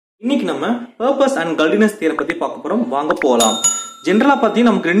இன்னைக்கு நம்ம Pappus and Guldinus theorem பத்தி பார்க்க போறோம். வாங்க போலாம். ஜெனரலா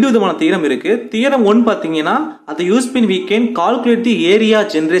பாத்தீங்கன்னா நமக்கு ரெண்டு விதமான தியரம் இருக்கு. தியரம் 1 பாத்தீங்கன்னா அதை யூஸ் பண்ணி we can calculate the area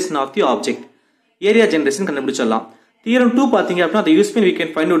generation of the object. Area generation கண்டுபிடிச்சிடலாம். தியரம் 2 பாத்தீங்க அப்படினா அதை யூஸ் பண்ணி we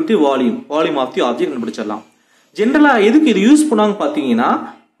can find out the volume of the object கண்டுபிடிச்சிடலாம். ஜெனரலா எதுக்கு இது யூஸ் பண்ணுவாங்க பாத்தீங்கன்னா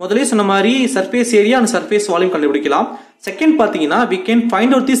முதல்ல சொன்ன மாதிரி surface area and surface volume கண்டுபிடிக்கலாம். செகண்ட் பாத்தீங்கன்னா we can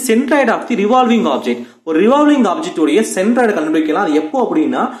find out the centroid of the revolving object. ஒரு revolving object உடைய centroid கண்டுபிடிக்கலாம். அது எப்போ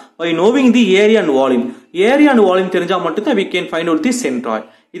அப்படினா by knowing the area and volume. Area and volume தெரிஞ்சா மட்டும் தான் we can find out the centroid.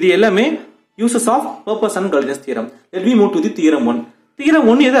 இது எல்லாமே uses of Pappus and Guldinus theorem. Let me move to the theorem 1. Theorem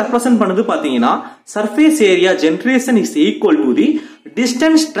 1 எதை represent பண்ணுது பாத்தீங்கன்னா surface area generation is equal to the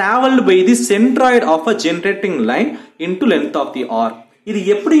distance traveled by the centroid of a generating line into length of the arc. இது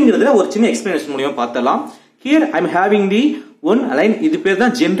எப்படிங்கிறதுல ஒரு சின்ன explanation மூலமா பார்த்தலாம். Here I am having the one line. இது பேர்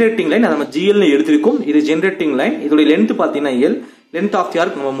தான் generating line. அத நம்ம GL னு எடுத்துக்கோம். இது generating line. இதோட length பாத்தீங்கன்னா L. Length of the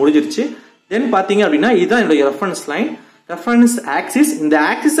arc நம்ம முடிஞ்சிருச்சு. Then பாத்தீங்க அப்படினா இதுதான் என்னோட ரெஃபரன்ஸ் லைன். Reference axis. இந்த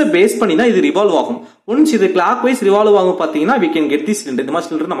ஆக்சிஸை பேஸ் பண்ணி தான் இது ரிவால்வ் ஆகும். once இது clockwise ரிவால்வ் ஆகும் பாத்தீங்கன்னா we can get this cylinder. இந்த மாதிரி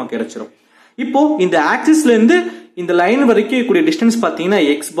சிலிண்டர் நமக்கு கிடைச்சிரும். இப்போ இந்த ஆக்சிஸ்ல இருந்து இந்த லைன் வரைக்கும் கூடிய டிஸ்டன்ஸ் பாத்தீங்கன்னா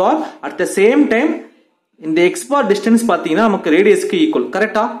x bar. at the same time இந்த x bar distance பாத்தீங்கன்னா நமக்கு ரேடியஸ்க்கு ஈக்குவல்.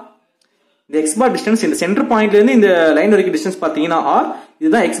 கரெக்ட்டா? இந்த x bar distance இந்த சென்டர் பாயிண்ட்ல இருந்து இந்த லைன் வரைக்கும் டிஸ்டன்ஸ் பாத்தீங்கன்னா r.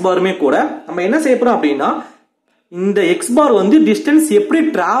 இதுதான் x barமே கூட. நம்ம என்ன செய்ய போறோம் அப்படினா இந்த x bar வந்து டிஸ்டன்ஸ் எப்படி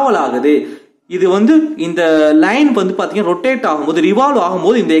டிராவல் ஆகுது, இது வந்து இந்த லைன் வந்து பாத்தீங்கன்னா ரொட்டேட் ஆகும்போது ரிவால்வ்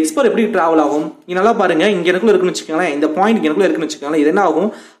ஆகும்போது இந்த x bar எப்படி டிராவல் ஆகும் நீங்க நல்லா பாருங்க. இங்க எனக்குள்ள இருக்குன்னு வெச்சுக்கங்களேன், இந்த பாயிண்ட் எனக்குள்ள இருக்குன்னு வெச்சுக்கங்களேன். இது என்ன ஆகும்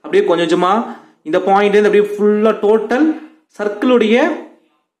அப்படியே கொஞ்சம் கொஞ்சமா இந்த பாயிண்ட்ல இருந்து அப்படியே ஃபுல்லா டோட்டல் சர்க்கிளுடைய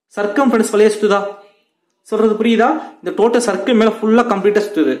சர்க்கம்ஃபரன்ஸ் வழியா சுத்துதா? சொல்றது புரியுதா? இந்த டோட்டல் சர்க்கிள் மேல ஃபுல்லா கம்ப்ளீட்டா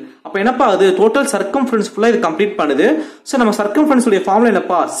சுத்துது. அப்ப என்னப்பா அது டோட்டல் சர்க்கம்ஃபரன்ஸ் ஃபுல்லா இது கம்ப்ளீட் பண்ணுது. சோ நம்ம சர்க்கம்ஃபரன்ஸ் உடைய ஃபார்முலா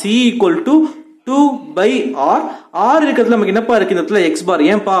என்னப்பா? c = 2/r. r இருக்கிறதுல நமக்கு என்னப்பா இருக்கு இந்த இடத்துல x bar.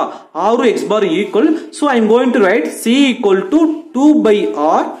 ஏன்பா r x bar equal. So I am going to write c =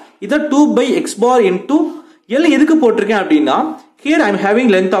 2/r. இத 2/x bar into L எதுக்கு போட்டுருக்கேன் அப்படினா here I am having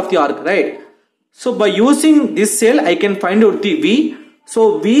length of the arc, right? So by using this L I can find out the v. So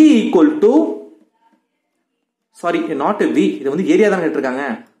v = sorry, not a v. இது வந்து area தான் கேட்டிருக்காங்க.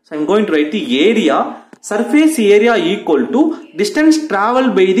 So I am going to write the area. Surface area equal to distance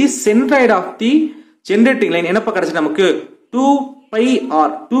traveled by the centroid of the generating line. என்னப்பா கிடைச்சு நமக்கு 2πr.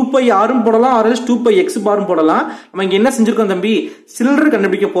 2πr ம் போடலாம், or else 2πx bar ம் போடலாம். நம்ம இங்க என்ன செஞ்சிருக்கோம் தம்பி? சிலிண்டர்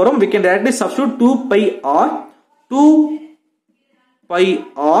கண்டுபிடிக்க போறோம். We can directly substitute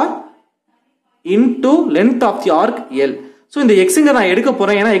 2πr into length of the arc L. So இந்த x ங்க நான் எடுக்க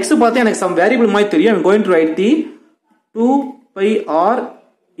போறேன். ஏனா x பார்த்தா எனக்கு some variable மாதிரி தெரியும். I am going to write the 2πr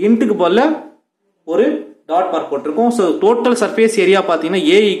இன்ட்டுக்கு பதிலா ஒரு டாட் மார்க் போட்டுருக்கோம். So total surface area பாத்தீங்கன்னா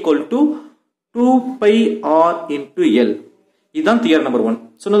a = 2πr into L. இதுதான் தியரம் நம்பர் 1.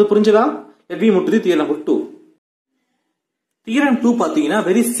 சொன்னது புரிஞ்சதா? let me move to the theorem number 2. Theorem 2 பாத்தீங்கன்னா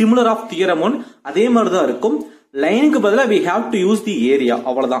very similar of theorem 1. அதே மாதிரி தான் இருக்கும். லைனுக்கு பதிலா we have to use the area.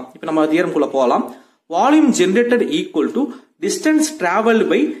 அவ்வளவுதான். இப்போ நம்ம தியரம் குள்ள போலாம். Volume generated equal to distance traveled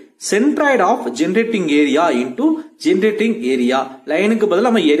by centroid of generating area into generating area. லைனுக்கு பதிலா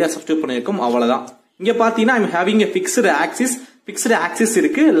நம்ம ஏரியா சப்ஸ்டிட்யூட் பண்ணிருக்கோம். அவ்வளவுதான். இங்க பாத்தீங்கன்னா I am having a fixed axis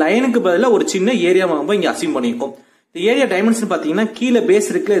இருக்கு. லைனுக்கு பதிலா ஒரு சின்ன ஏரியா நம்ம இங்க அசைன் பண்ணிருக்கோம். இந்த ஏரியா டைமென்ஷன் பாத்தீங்கன்னா கீழ பேஸ்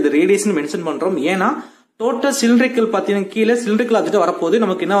இருக்குல, இது ரேடியஸ்னு மென்ஷன் பண்றோம். ஏனா டோட்டல் சிலிண்டரிக்கல் பாத்தீங்கன்னா கீழ சிலிண்டரிக்கல் ஆப்ஜெக்ட் வரப்போகுது.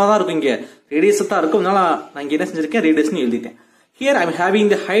 நமக்கு என்னவா தான் இருக்கும்? இங்க ரேடியஸ் தான் இருக்கும். அதனால நான் இங்க என்ன செஞ்சிருக்கேன்? ரேடியஸ்னு எழுதிட்டேன். Here I am having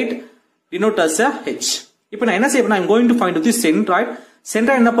the height denote as a h. இப்போ நான் என்ன செய்யணும்? I am going to find out the centroid.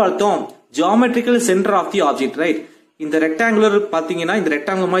 Centroid என்ன பார்த்தோம்? Geometrical center of the object, right? இந்த ரெக்டாங்குலர் பாத்தீங்கன்னா இந்த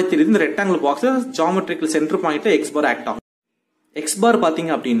ரெக்டாங்குலர் மாதிரி தெரியுது. இந்த ரெக்டாங்குலர் பாக்ஸ்ல geometrical center பாயிண்ட்ல x bar ஆக்ட் ஆகும். x bar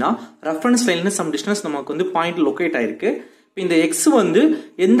பாத்தீங்க அப்படின்னா ரெஃபரன்ஸ் லைன்ல சம் டிஸ்டன்ஸ் நமக்கு வந்து பாயிண்ட் லொகேட் ஆயிருக்கு. இப்போ இந்த x வந்து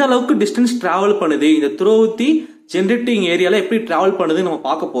எந்த அளவுக்கு டிஸ்டன்ஸ் டிராவல் பண்ணுது, இந்த throughout the generating ஏரியால எப்படி டிராவல் பண்ணுதுன்னு நம்ம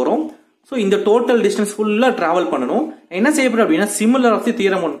பார்க்க போறோம். சோ இந்த டோட்டல் டிஸ்டன்ஸ் ஃபுல்லா டிராவல் பண்ணனும். என்ன செய்ய போறோம் அப்படின்னா சிமிலர் ஆஃப் தி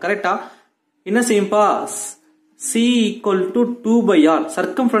தியரம் 1. கரெக்ட்டா? என்ன செய்யும்பா? c = 2/r.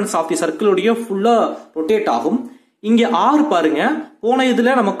 Circumference of the circle உடைய ஃபுல்லா ரொட்டேட் ஆகும். இங்க r பாருங்க, போன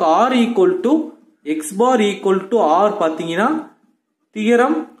இதுல நமக்கு r = x bar = r பாத்தீங்கன்னா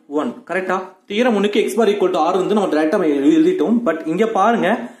தியரம் 1. கரெக்ட்டா? தியரம் 1க்கு x bar = r வந்து நம்ம டைரக்டா எழுதிட்டோம். பட் இங்க பாருங்க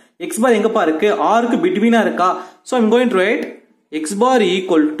x bar எங்கப்பா இருக்கு? r க்கு பிட்வீனா இருக்கா? So I am going to write x bar =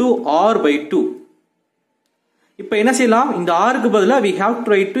 r/2. இப்போ என்ன செய்யலாம்? இந்த r க்கு பதிலா we have to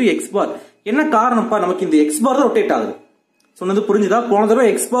write to x bar. என்ன காரணம்ப்பா? நமக்கு இந்த x bar ரொட்டேட் ஆகுது. சொன்னது புரிஞ்சுதா? போன தடவை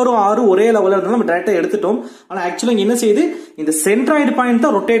x bar r ஒரே லெவல்ல இருந்தா நம்ம டைரக்டா எடுத்துட்டோம். ஆனா एक्चुअली இங்க என்ன செய்யுது? இந்த சென்ட்ராய்டு பாயிண்ட்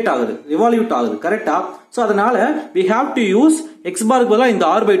தான் ரொட்டேட் ஆகுது, ரிவால்யூட் ஆகுது. கரெக்ட்டா? சோ அதனால we have to use x bar க்கு பதிலா இந்த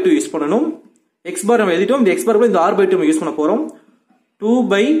r/2 யூஸ் பண்ணனும். x bar நம்ம எழுதிட்டோம். இந்த x bar க்கு இந்த r/2 நம்ம யூஸ் பண்ண போறோம். 2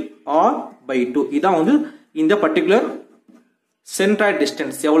 by r by 2. இதான் வந்து இந்த particular centroid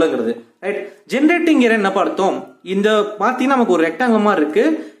distance எவ்வளவுங்கிறது. Right. Generating area என்ன பார்த்தோம்? இந்த பாத்தீங்கன்னா நமக்கு ஒரு ரெக்டாங்கிள் மாதிரி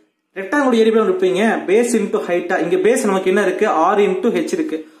இருக்கு. ரெக்டாங்கிள் ஏரியா இருப்பீங்க பேஸ் இன்டு ஹைட்டா. இங்க பேஸ் நமக்கு என்ன இருக்கு? r இன்டு h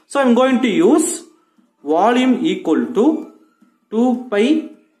இருக்கு. So I'm going to use volume equal to 2 pi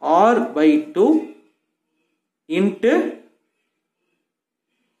r by 2 into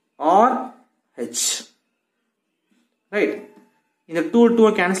r h. Right. இந்த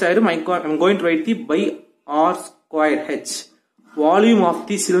 2 cancel ஆயிடும். I'm going to write the by r square h. Volume of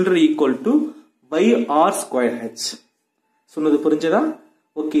the cylinder equal to by r square h. சொன்னது புரிஞ்சதா?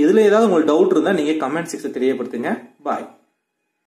 Okay. இதுல ஏதாவது உங்களுக்கு doubt இருந்தா நீங்க comment செக்ஷன்ல தெரியப்படுத்துங்க. பாய்.